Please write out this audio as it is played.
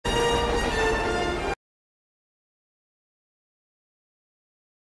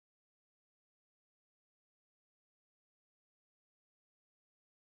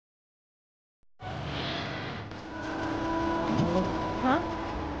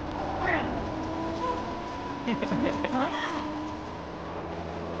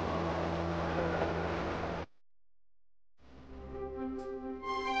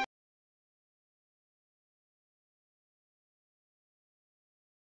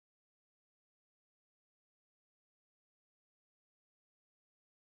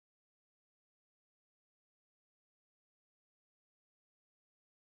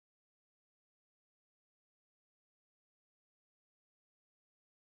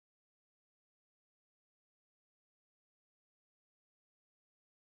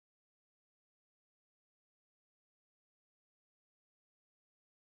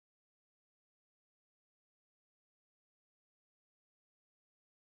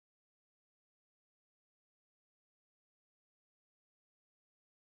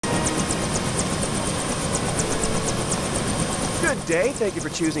Good day. Thank you for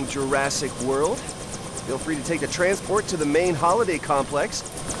choosing Jurassic World. Feel free to take the transport to the main holiday complex.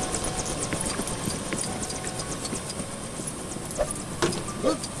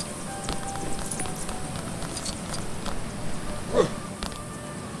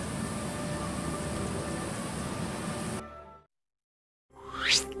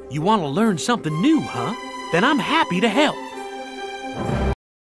 You want to learn something new, huh? Then I'm happy to help.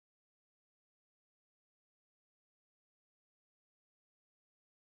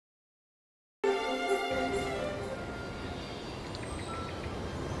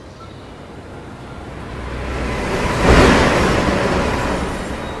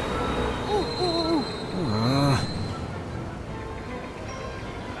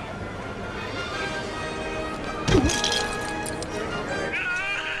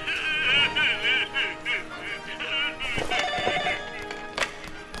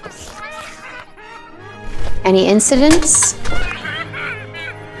 Any incidents?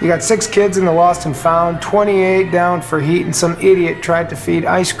 You got 6 kids in the lost and found, 28 down for heat, and some idiot tried to feed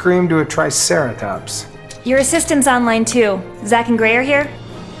ice cream to a triceratops. Your assistant's online too. Zach and Gray are here?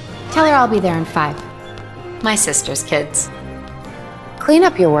 Tell her I'll be there in 5. My sister's kids. Clean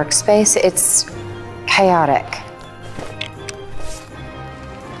up your workspace. It's chaotic.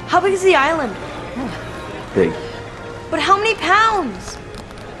 How big is the island? Big. But how many pounds?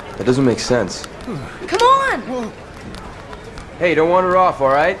 That doesn't make sense. Come on! Hey, don't wander off, all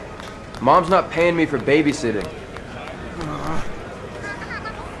right? Mom's not paying me for babysitting.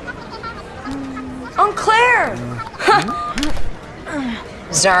 Aunt Claire!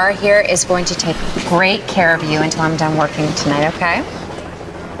 Zara here is going to take great care of you until I'm done working tonight, okay?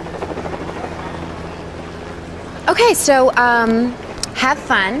 Okay, so, have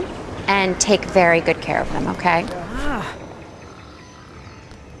fun and take very good care of them, okay?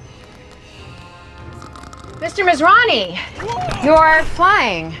 Mr. Mizrani, you're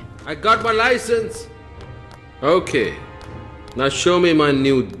flying. I got my license. Okay, now show me my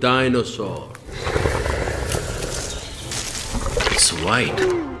new dinosaur. It's white.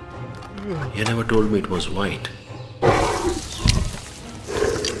 You never told me it was white. The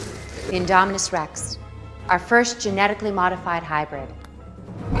Indominus Rex, our first genetically modified hybrid.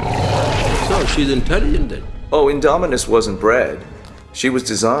 So she's intelligent then? Oh, Indominus wasn't bred. She was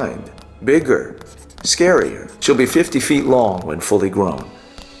designed. Bigger. Scarier. She'll be 50 feet long when fully grown.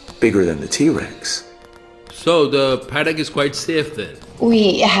 Bigger than the T-Rex. So the paddock is quite safe then?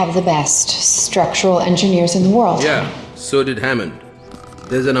 We have the best structural engineers in the world. Yeah, so did Hammond.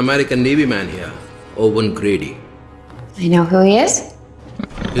 There's an American Navy man here, Owen Grady. I know who he is.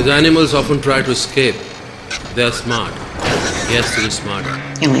 His animals often try to escape. They're smart. He has to be smarter.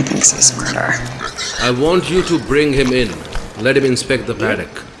 He only thinks he's smarter. I want you to bring him in. Let him inspect the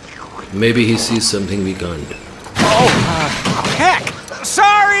paddock. Maybe he sees something we can't. Oh, heck!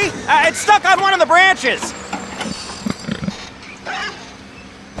 Sorry! It's stuck on one of the branches!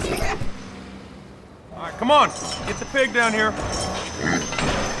 Alright, come on. Get the pig down here.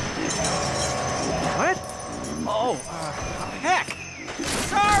 What? Oh, heck!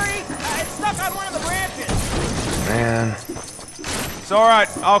 Sorry! It's stuck on one of the branches! Man. It's alright.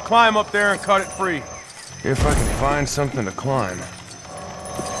 I'll climb up there and cut it free. If I can find something to climb.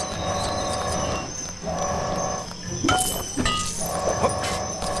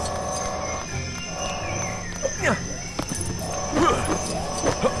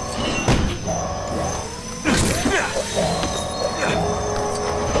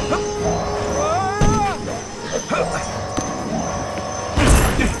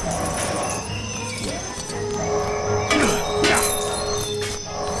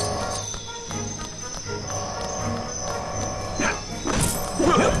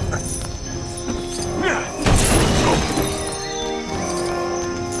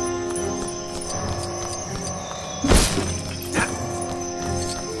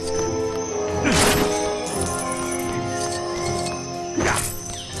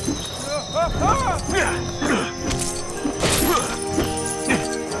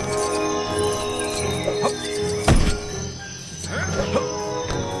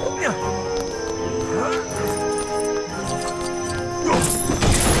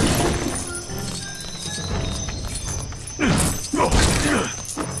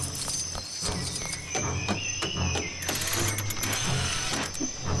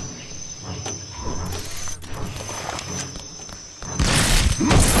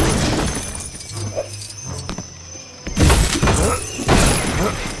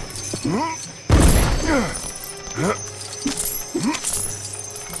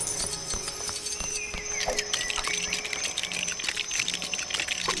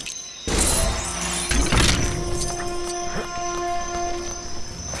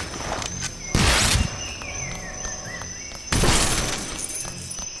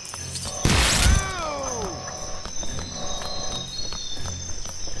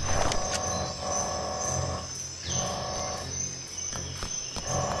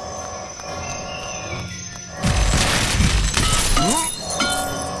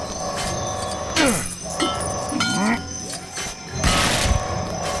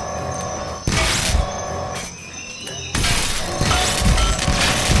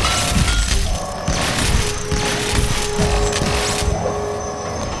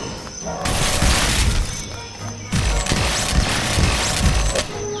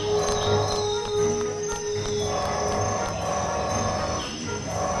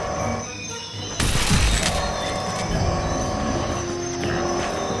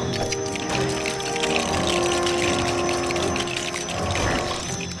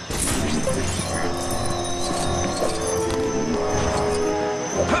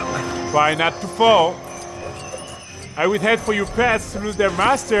 Try not to fall. I would hate for your pets to lose their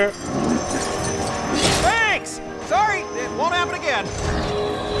master. Thanks! Sorry, it won't happen again.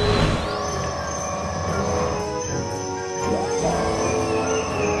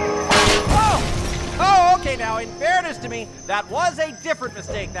 Oh, okay, now, in fairness to me, that was a different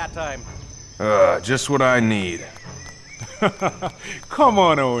mistake that time. Just what I need. Come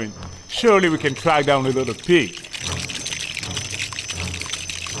on, Owen. Surely we can track down the little pig.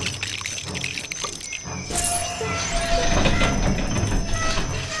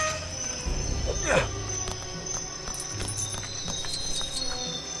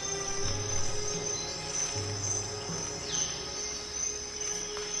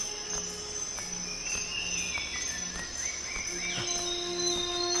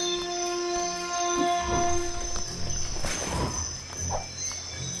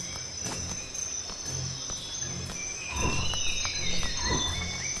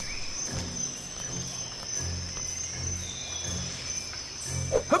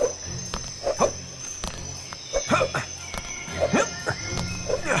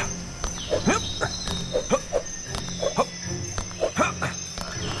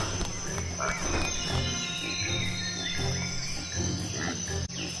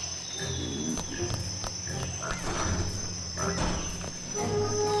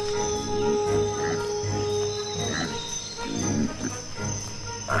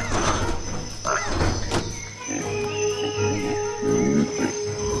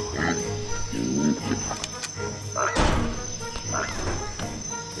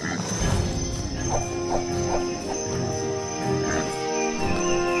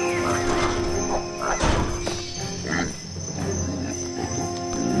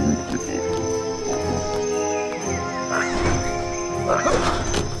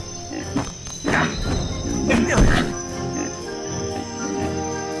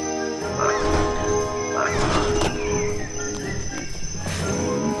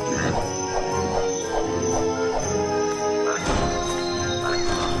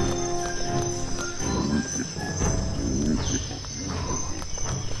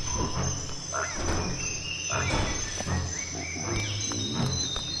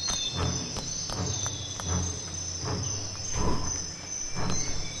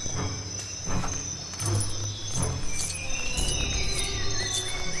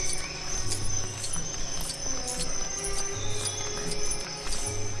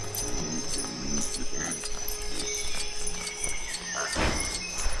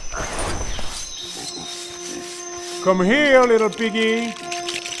 Come here, little piggy.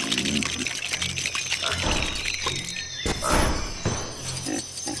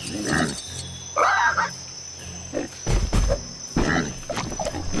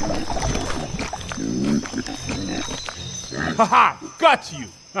 Haha, got you.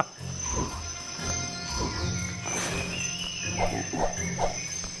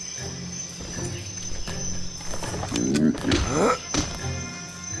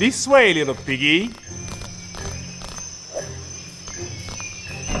 This way, little piggy.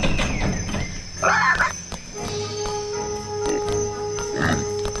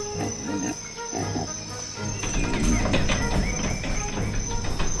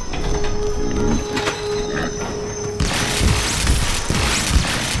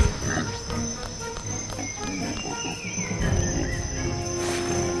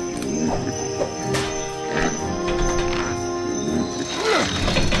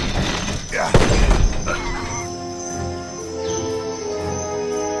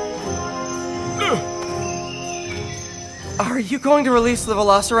 Are you going to release the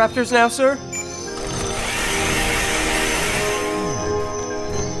velociraptors now, sir?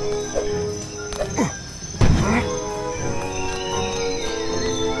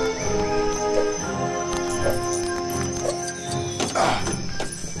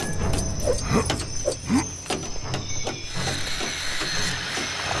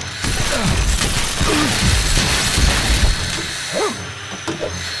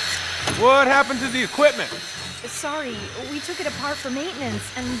 What happened to the equipment? Sorry, we took it apart for maintenance,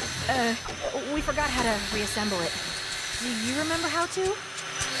 and, we forgot how to reassemble it. Do you remember how to?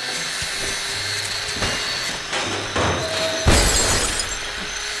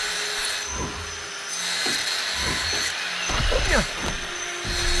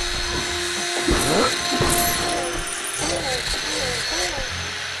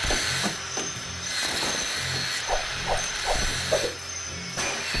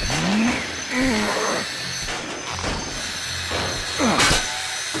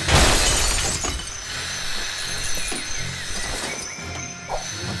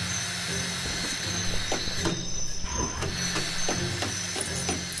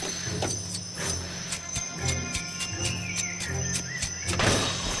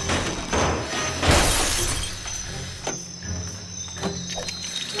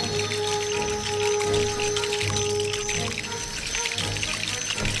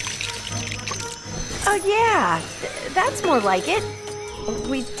 Oh, yeah. That's more like it.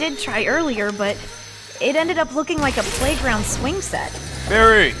 We did try earlier, but it ended up looking like a playground swing set.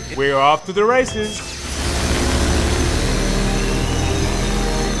 Barry, we're off to the races.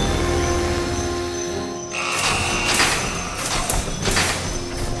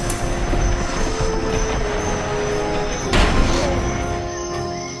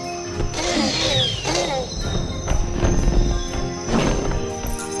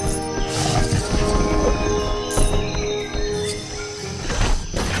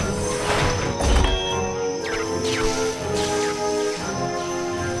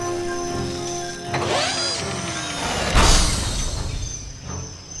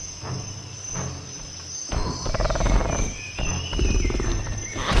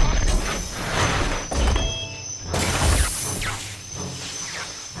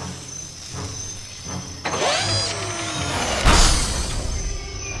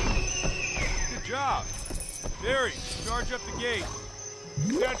 Barry, charge up the gate.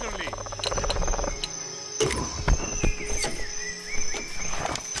 Certainly.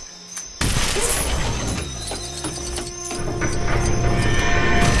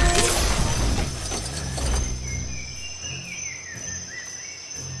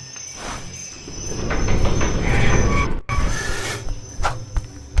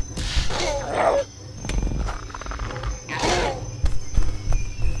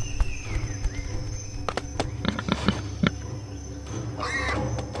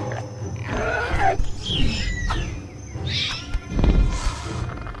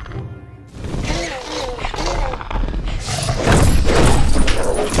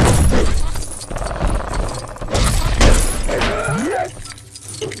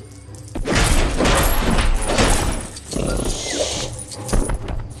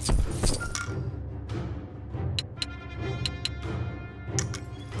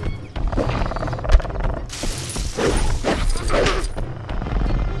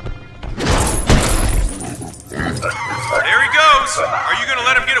 Are you gonna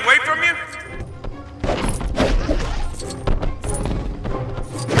let him get away from you?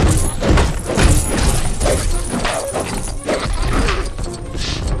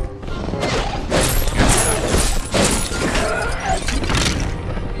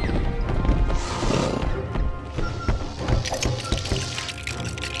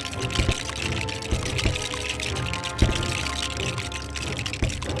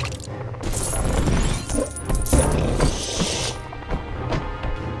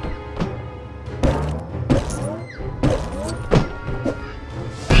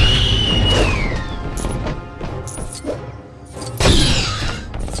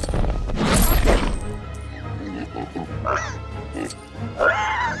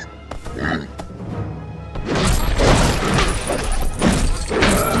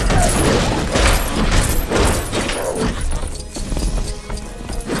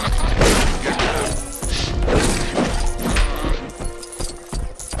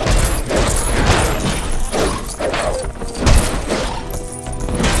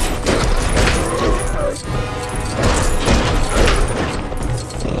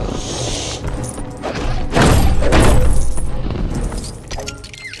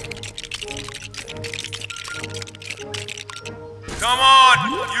 Come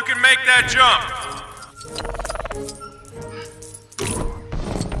on, you can make that jump.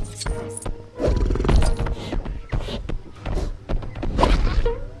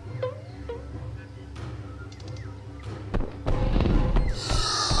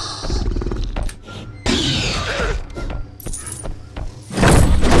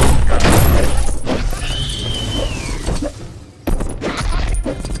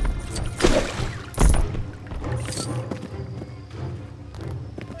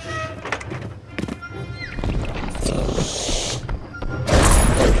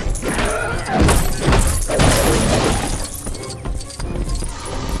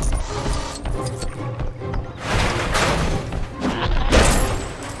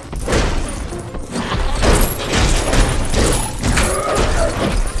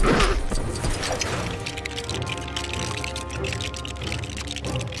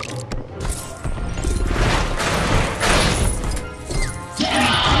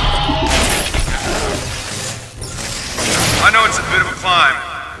 I know it's a bit of a climb.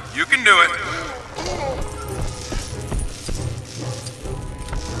 You can do it.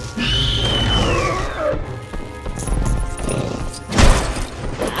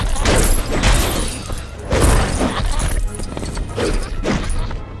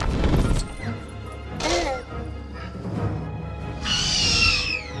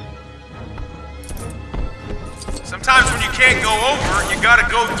 Sometimes when you can't go over, you gotta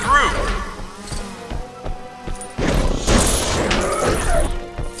go through.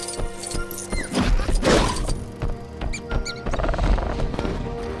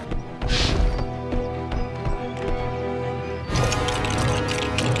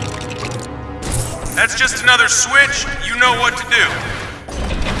 That's just another switch. You know what to do.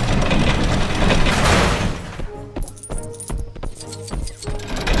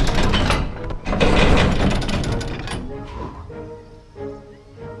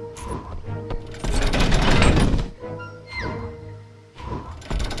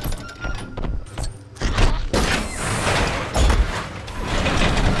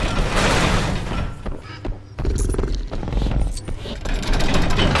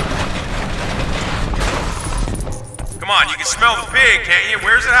 Come on, you can smell the pig, can't you?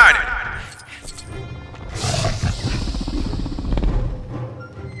 Where's it hiding?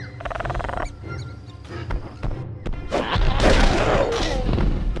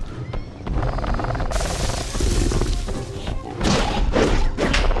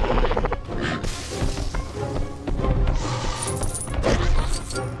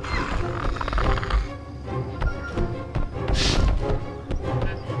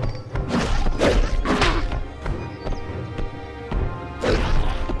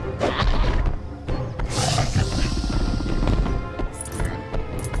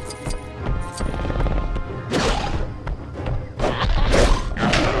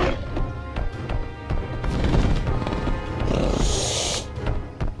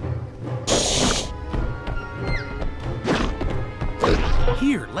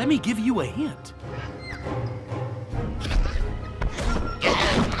 Here, let me give you a hint.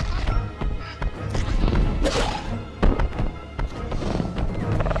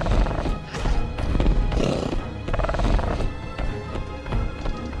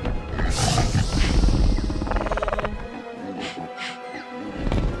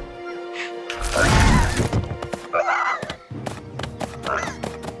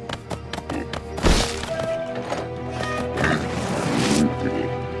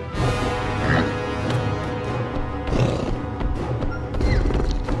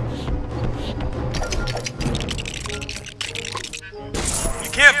 You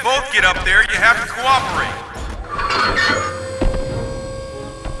can't both get up there, you have to cooperate.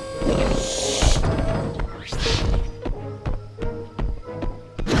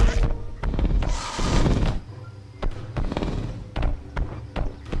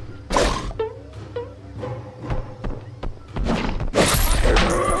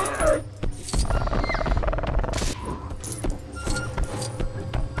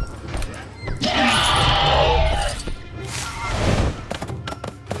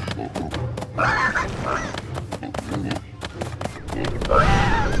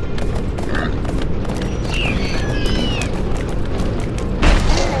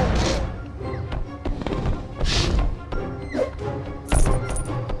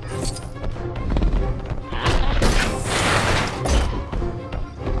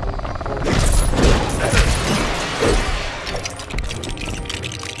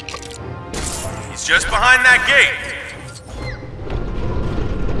 He's just behind that gate.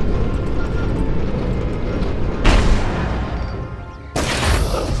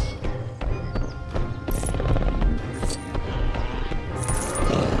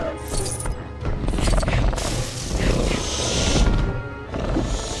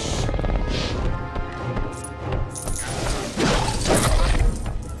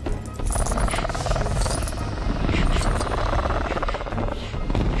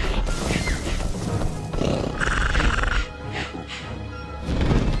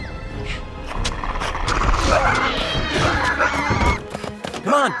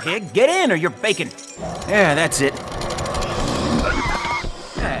 Come on, pig, get in or you're baking. Yeah, that's it.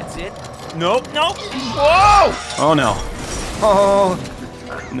 That's it. Nope, nope. Whoa! Oh no. Oh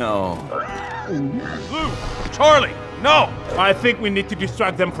no. Lou! Charlie! No! I think we need to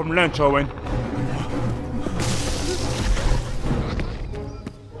distract them from lunch, Owen.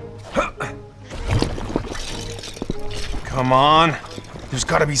 Come on. There's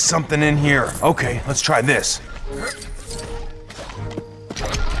gotta be something in here. Okay, let's try this.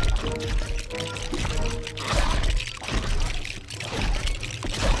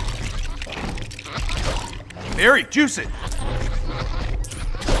 Barry, juice it.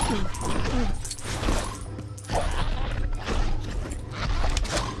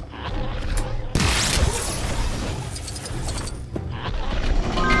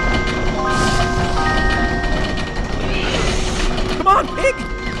 Come on, pig!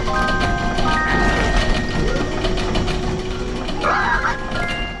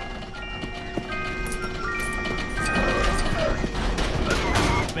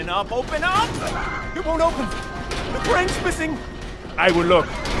 Open up, open up! It won't open. The crank's missing. I will look.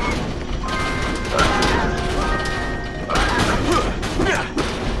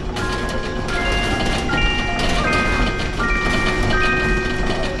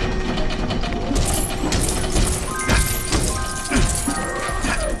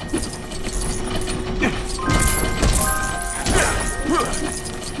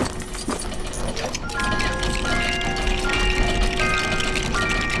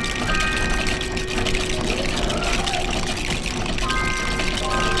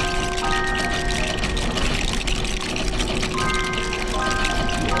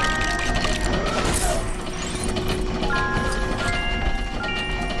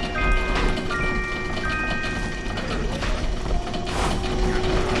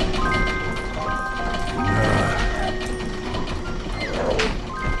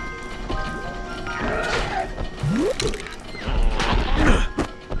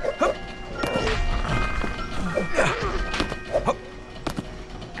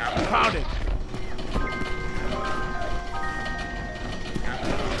 Found it.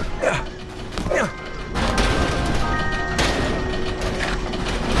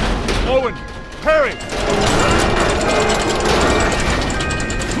 Owen, hurry!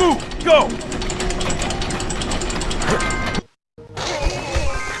 Move, go!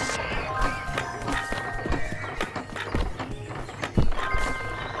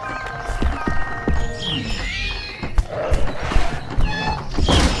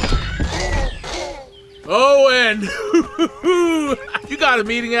 Owen! You got a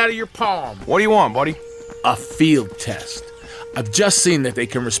meeting out of your palm. What do you want, buddy? A field test. I've just seen that they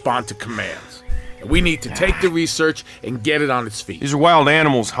can respond to commands. We need to take the research and get it on its feet. These are wild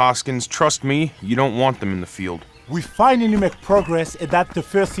animals, Hoskins. Trust me, you don't want them in the field. We finally make progress, and that's the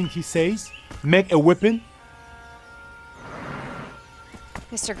first thing he says. Make a weapon.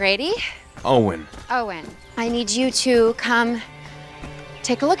 Mr. Grady? Owen. Owen, I need you to come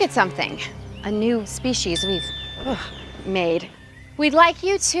take a look at something. A new species we've made. We'd like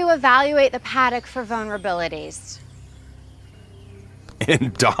you to evaluate the paddock for vulnerabilities.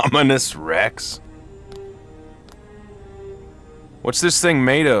 Indominus Rex? What's this thing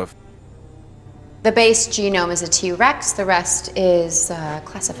made of? The base genome is a T-Rex, the rest is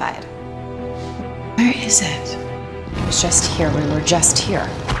classified. Where is it? It was just here, we were just here.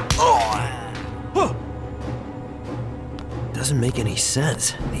 Doesn't make any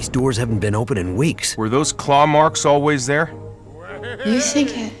sense. These doors haven't been open in weeks. Were those claw marks always there? You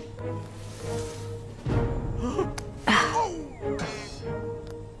think it...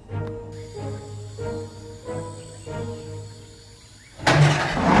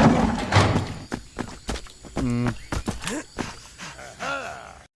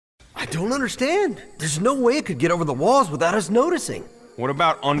 I don't understand. There's no way it could get over the walls without us noticing. What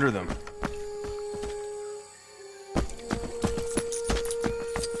about under them?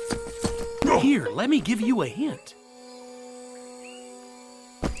 Here, let me give you a hint.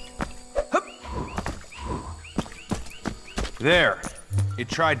 There. It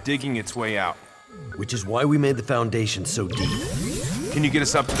tried digging its way out. Which is why we made the foundation so deep. Can you get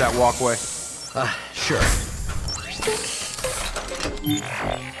us up to that walkway? Sure.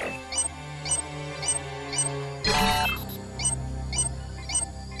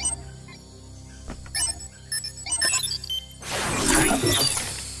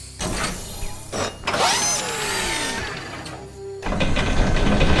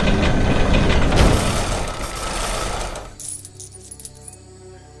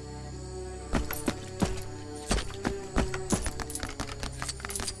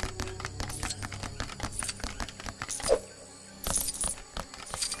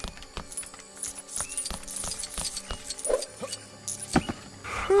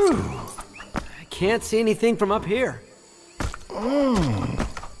 I can't see anything from up here.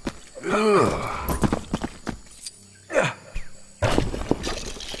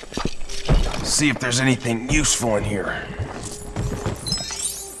 See if there's anything useful in here.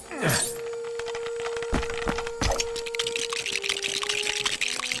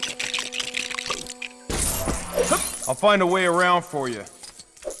 I'll find a way around for you.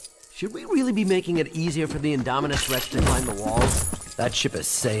 Should we really be making it easier for the Indominus Rex to climb the walls? That ship has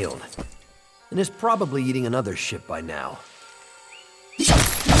sailed. And is probably eating another ship by now.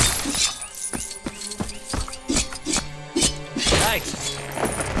 Nice.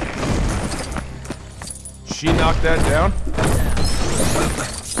 She knocked that down?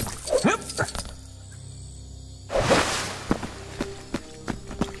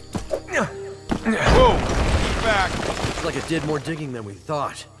 Whoa! Get back! Looks like it did more digging than we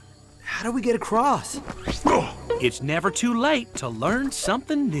thought. How do we get across? It's never too late to learn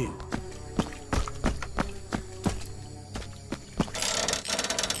something new.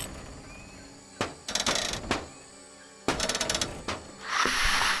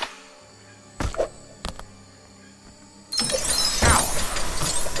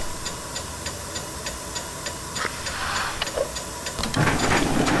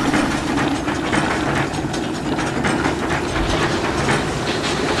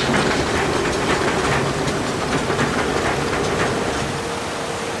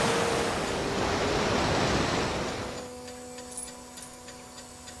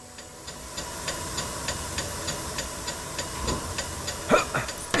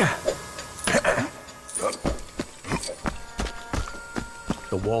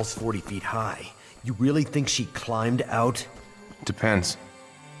 The wall's 40 feet high. You really think she climbed out? Depends.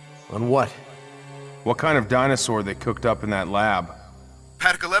 On what? What kind of dinosaur they cooked up in that lab?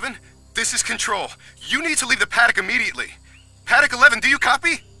 Paddock 11, this is Control. You need to leave the paddock immediately. Paddock 11, do you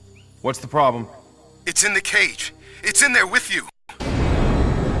copy? What's the problem? It's in the cage. It's in there with you.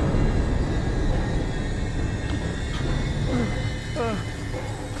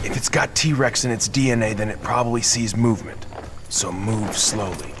 it's got T-Rex in its DNA, then it probably sees movement. So move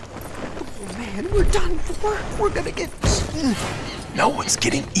slowly. Oh man, we're done for. We're gonna get... No one's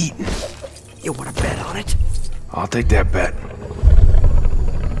getting eaten. You want to bet on it? I'll take that bet.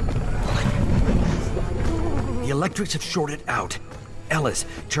 The electrics have shorted out. Ellis,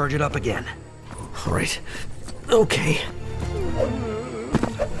 charge it up again. All right. Okay.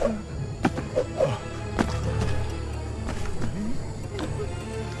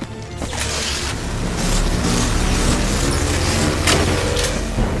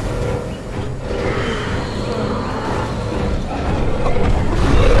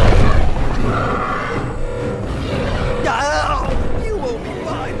 You owe me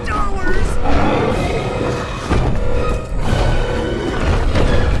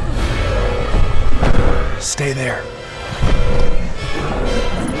 $5. Stay there.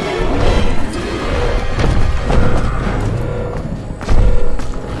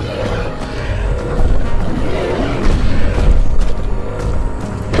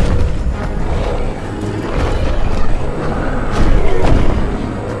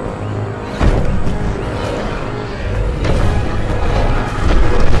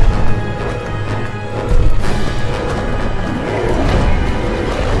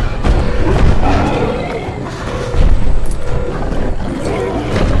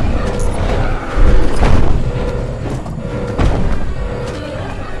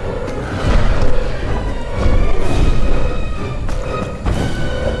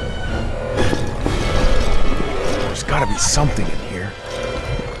 Something in here.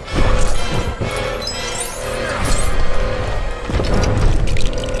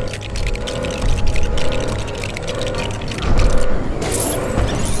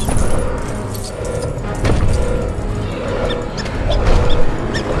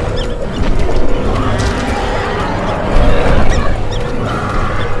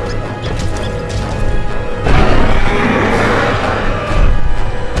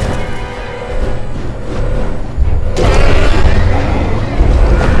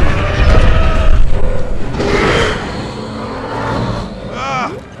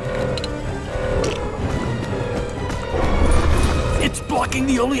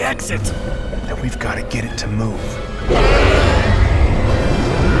 The only exit. Then we've got to get it to move.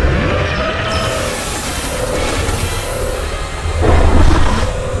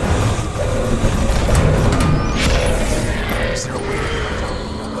 Is there a way?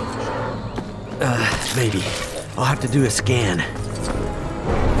 Maybe. I'll have to do a scan.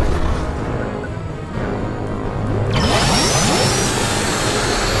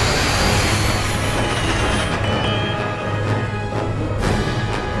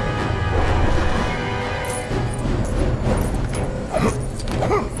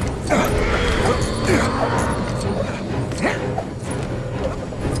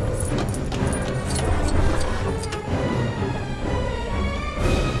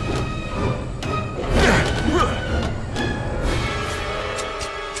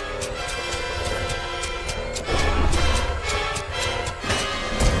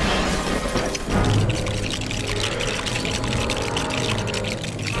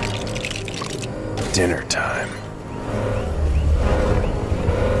 Dinner time.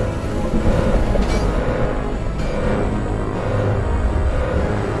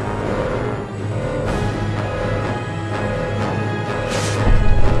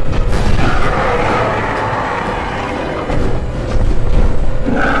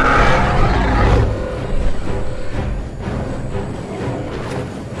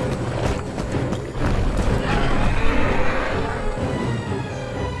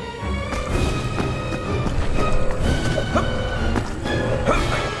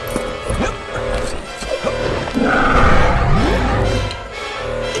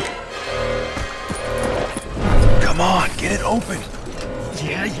 Open.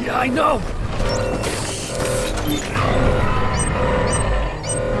 Yeah, I know.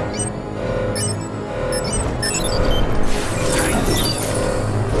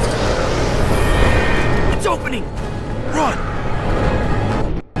 It's opening. Run.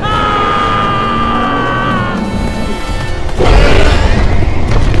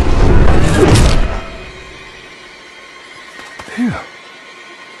 Phew.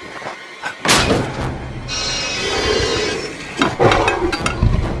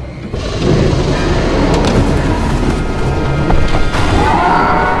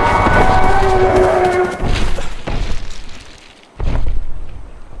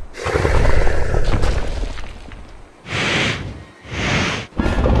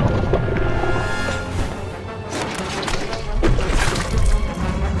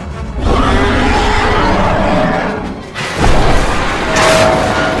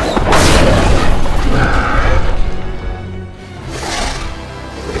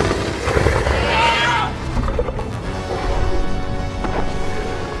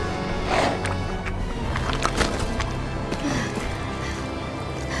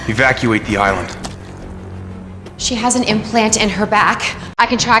 Evacuate the island. She has an implant in her back. I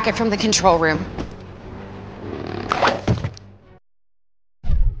can track it from the control room.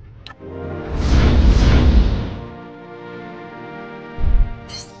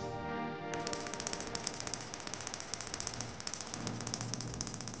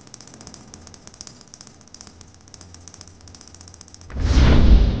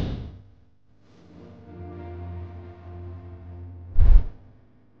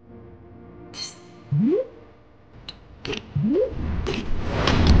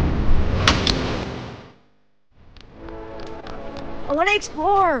 I want to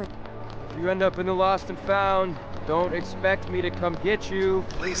explore. If you end up in the lost and found, don't expect me to come get you.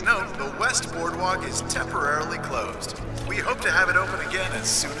 Please note, the West Boardwalk is temporarily closed. We hope to have it open again as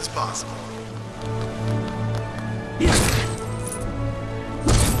soon as possible.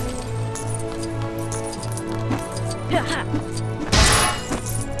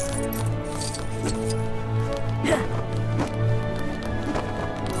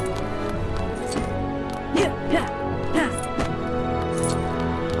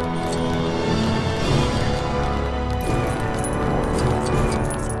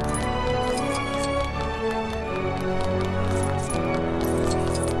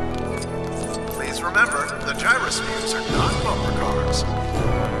 Please remember, the gyrospheres are not bumper cars.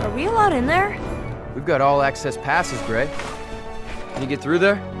 Are we allowed in there? We've got all access passes, Gray. Can you get through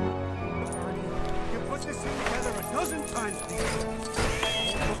there? You put this thing together a dozen times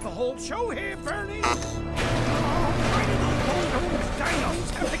before. Almost the whole show here, Bernie. Oh, why do those dinos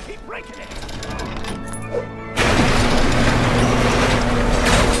have to keep breaking it?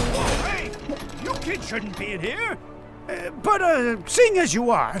 Whoa, hey! You kids shouldn't be in here. But seeing as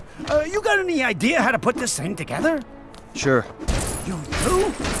you are, you got any idea how to put this thing together? Sure. You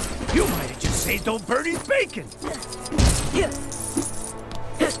do? You might have just saved old Bertie's bacon.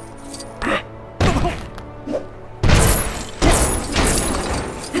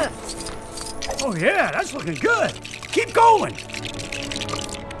 Oh yeah, that's looking good. Keep going.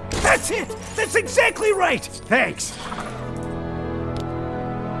 That's it. That's exactly right. Thanks.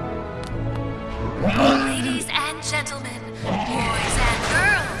 Ladies and gentlemen, boys and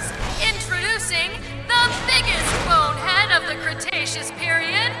girls, introducing the biggest bonehead of the Cretaceous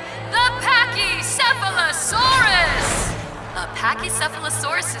period, the Pachycephalosaurus! A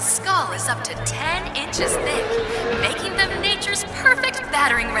Pachycephalosaurus' skull is up to 10 inches thick, making them nature's perfect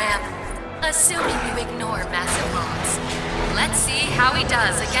battering ram. Assuming you ignore massive bones. Let's see how he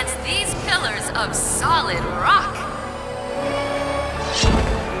does against these pillars of solid rock.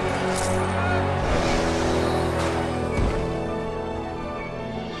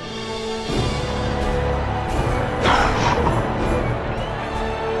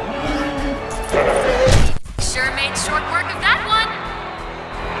 Sure made short work of that one.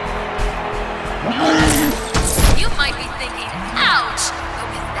 You might be thinking, ouch, but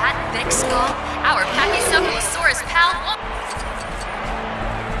with that thick skull, our Pachycephalosaurus pal won't.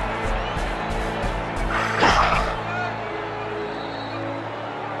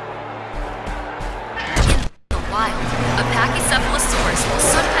 In the wild, a Pachycephalosaurus will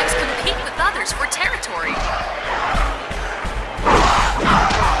sometimes compete with others for territory.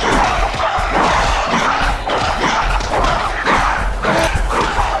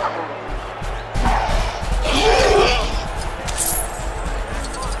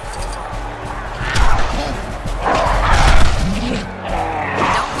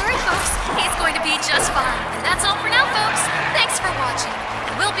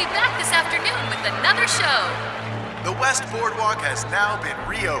 The West Boardwalk has now been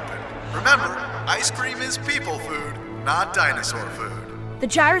reopened. Remember, ice cream is people food, not dinosaur food. The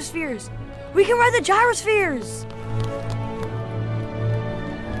gyrospheres. We can ride the gyrospheres.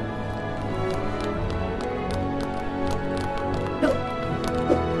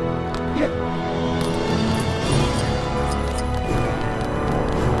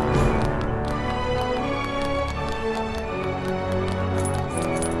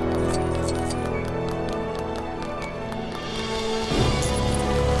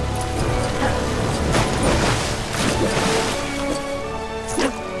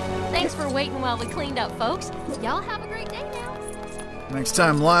 While we cleaned up, folks. Y'all have a great day now. Next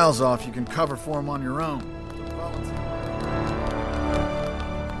time Lyle's off, you can cover for him on your own.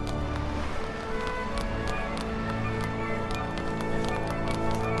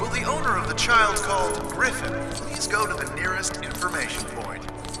 Will the owner of the child called Griffin please go to the nearest information point?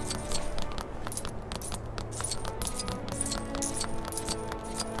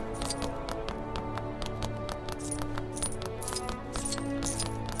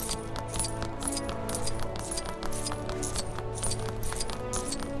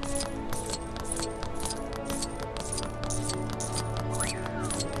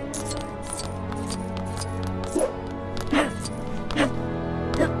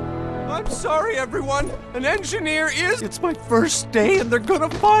 I'm sorry, everyone. An engineer is... It's my first day and they're gonna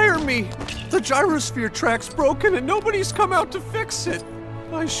fire me. The gyrosphere track's broken and nobody's come out to fix it.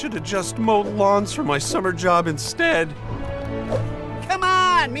 I should have just mowed lawns for my summer job instead. Come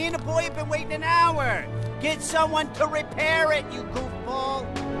on! Me and the boy have been waiting an hour! Get someone to repair it, you goofball!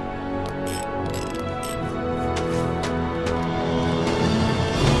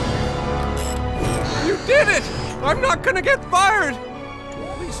 You did it! I'm not gonna get fired!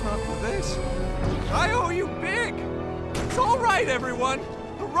 At least not for this. I owe you big! It's all right, everyone!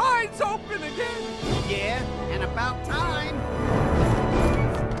 The ride's open again! Yeah, and about time!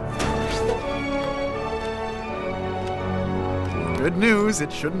 Good news,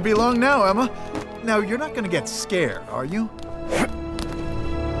 it shouldn't be long now, Emma. Now, you're not gonna get scared, are you?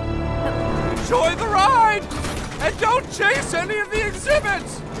 Enjoy the ride! And don't chase any of the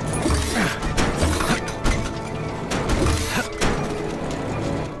exhibits!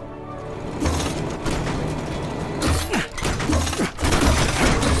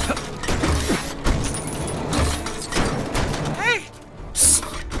 Hey!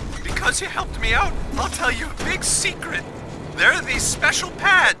 Psst. Because you helped me out, I'll tell you a big secret. There are these special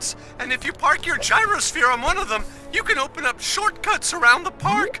pads, and if you park your gyrosphere on one of them, you can open up shortcuts around the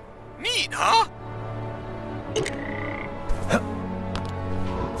park. Neat, huh?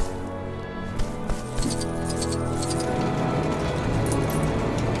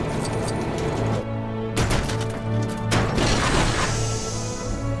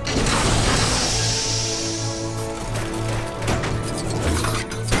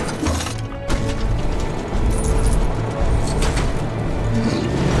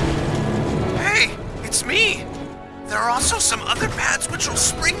 There are also some other pads which will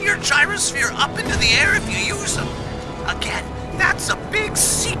spring your gyrosphere up into the air if you use them. Again, that's a big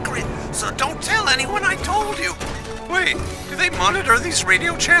secret, so don't tell anyone I told you. Wait, do they monitor these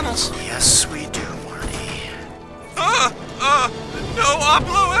radio channels? Yes, we do, Marty. No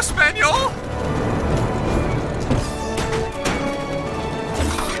hablo español?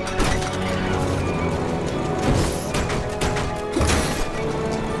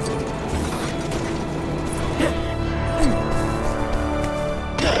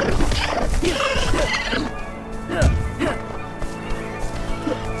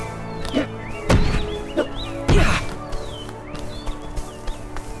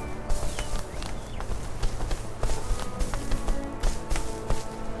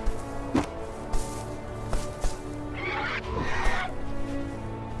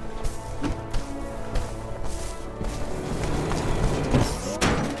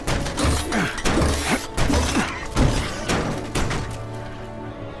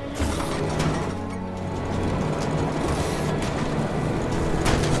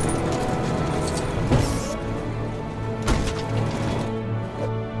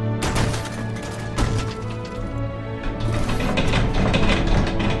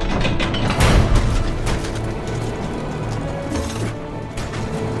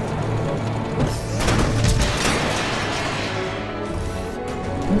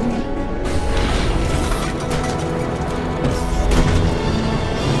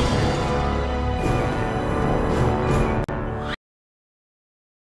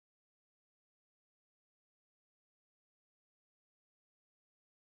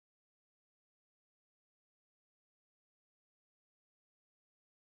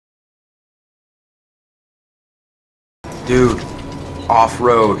 Dude,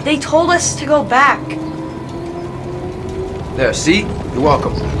 off-road. They told us to go back. There, see? You're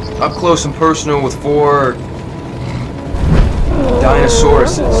welcome. Up close and personal with 4...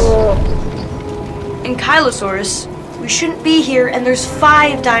 Dinosauruses. And Kylosaurus. We shouldn't be here, and there's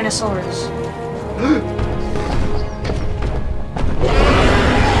 5 dinosaurs.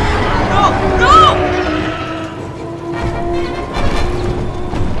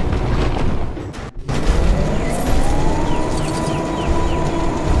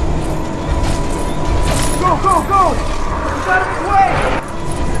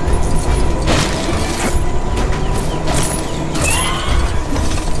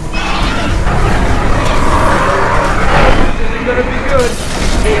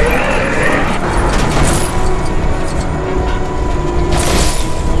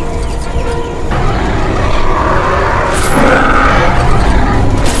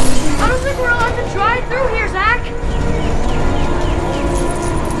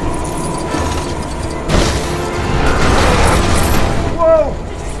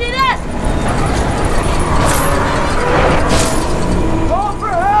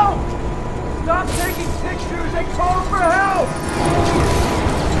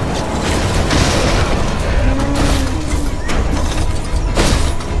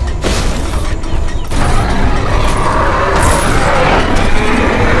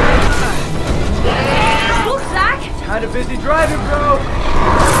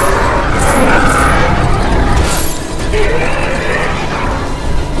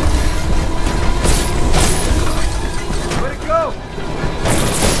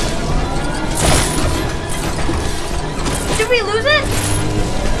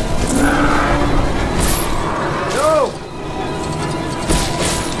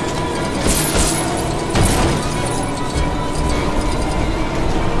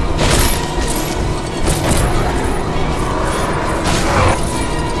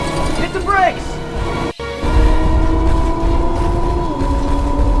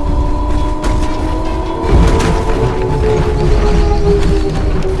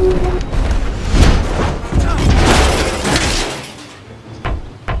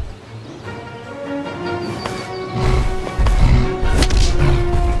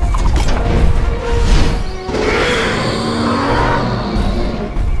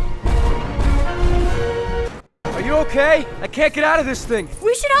 okay? I can't get out of this thing.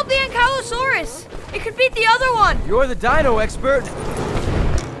 We should help the Ankylosaurus. It could beat the other one. You're the dino expert.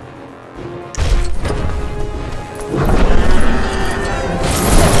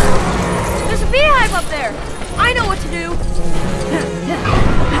 There's a beehive up there. I know what to do.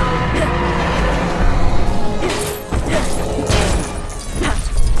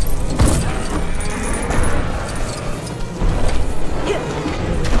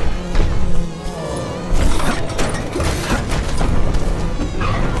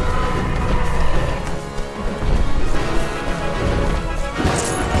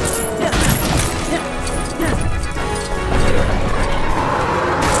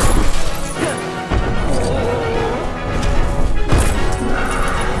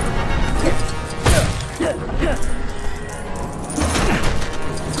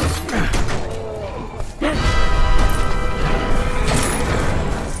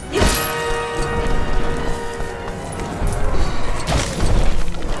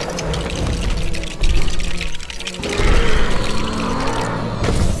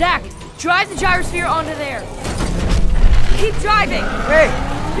 Drive the gyrosphere onto there. Keep driving. Hey,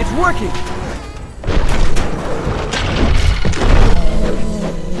 it's working.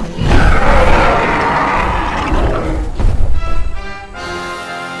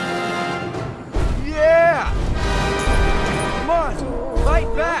 Yeah! Come on,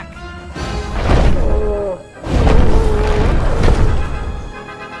 fight back.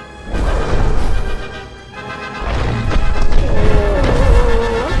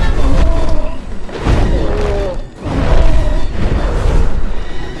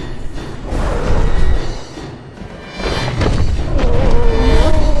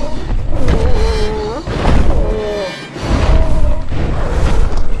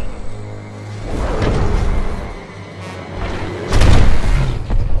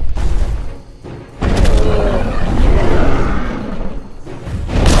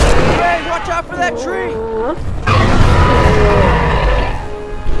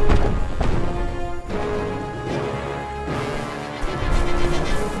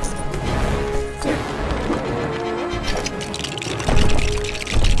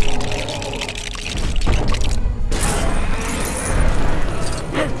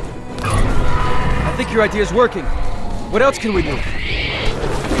 Your idea's working. What else can we do?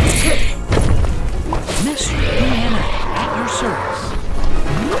 Mr. Indiana, at your service.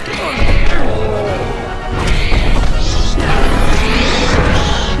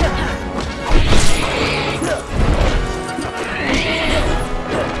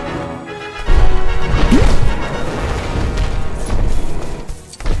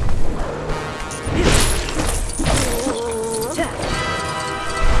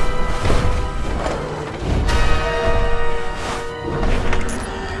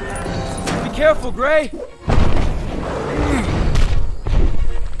 Careful, Gray!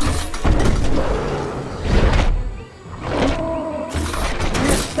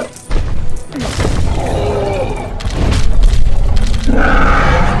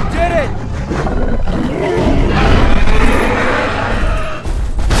 Did it!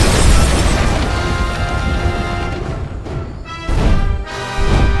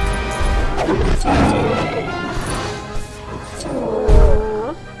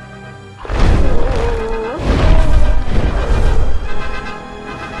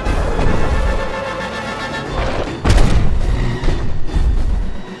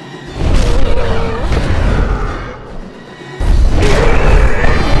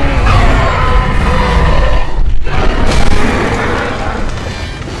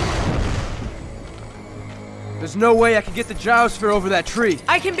 There's no way I can get the gyrosphere over that tree.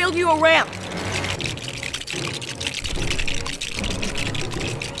 I can build you a ramp.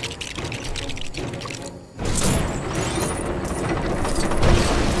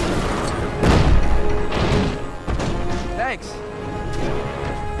 Thanks.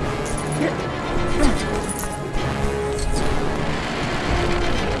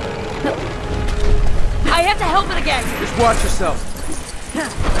 I have to help it again. Just watch yourself.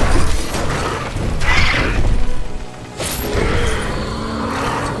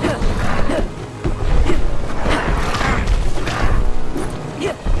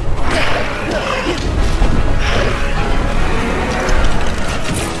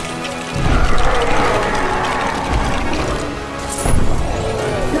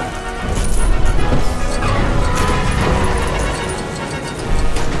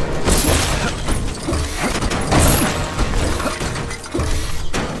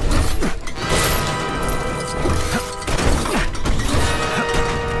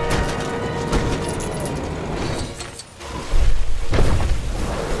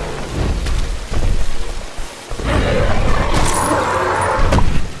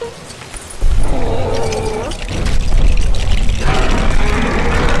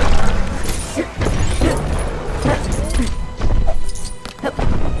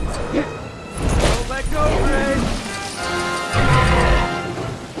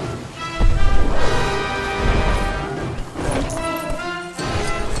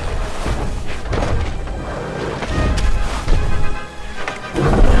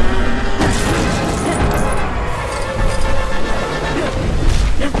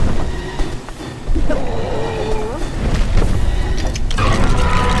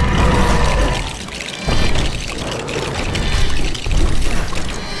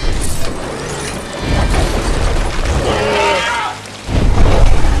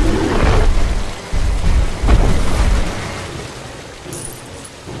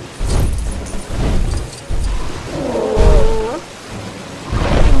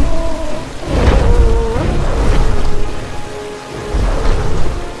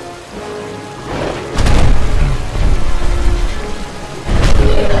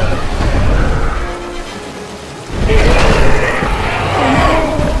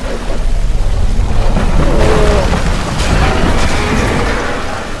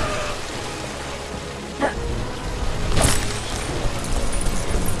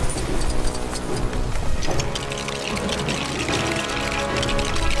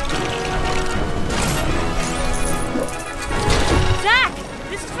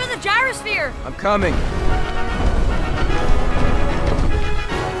 coming.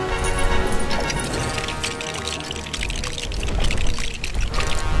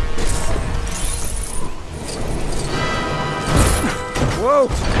 Whoa!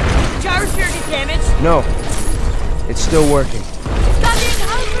 Gyrosphere get damaged? No. It's still working. Got the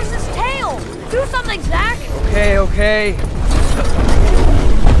Encounters' tail! Do something, Zach! Okay, okay.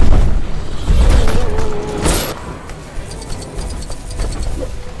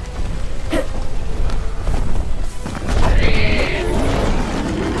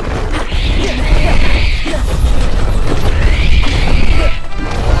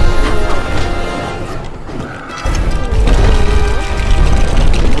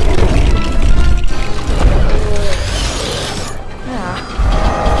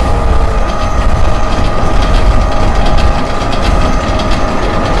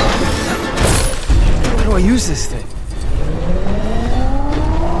 Use this thing.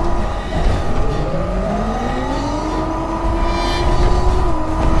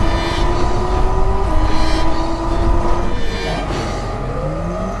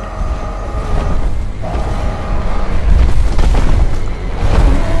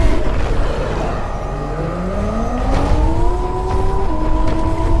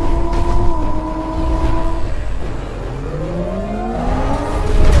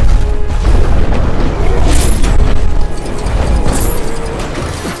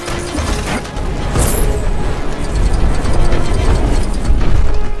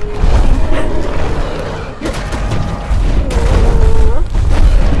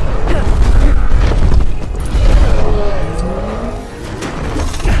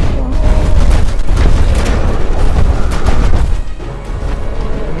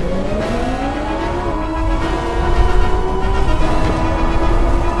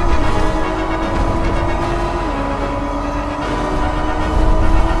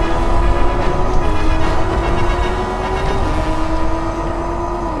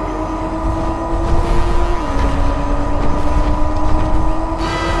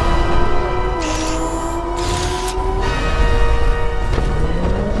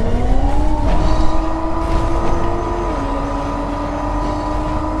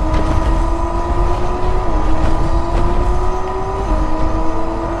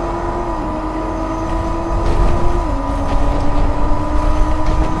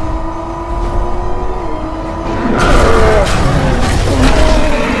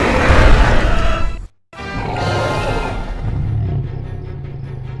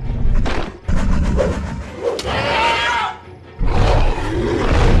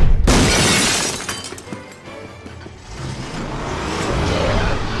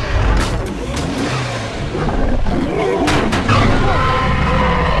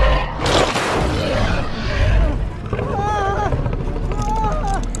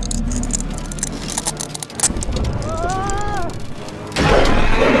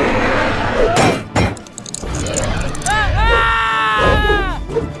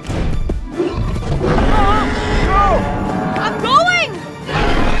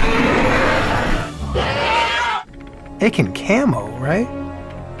 It can camo, right?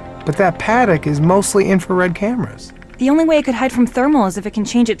 But that paddock is mostly infrared cameras. The only way it could hide from thermal is if it can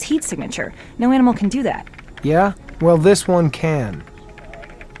change its heat signature. No animal can do that. Yeah? Well, this one can.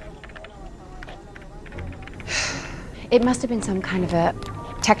 It must have been some kind of a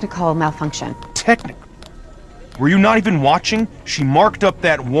technical malfunction. Technical? Were you not even watching? She marked up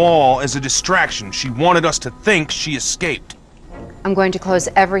that wall as a distraction. She wanted us to think she escaped. I'm going to close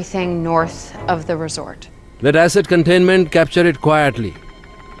everything north of the resort. Let asset containment capture it quietly.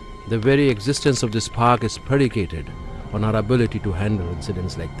 The very existence of this park is predicated on our ability to handle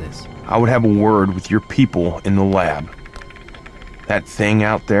incidents like this. I would have a word with your people in the lab. That thing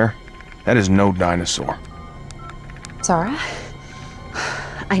out there, that is no dinosaur. Zara,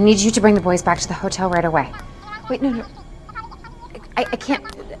 I need you to bring the boys back to the hotel right away. Wait, no. I can't.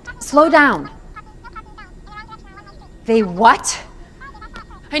 Slow down. They what?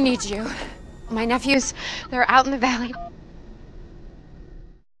 I need you. My nephews, they're out in the valley.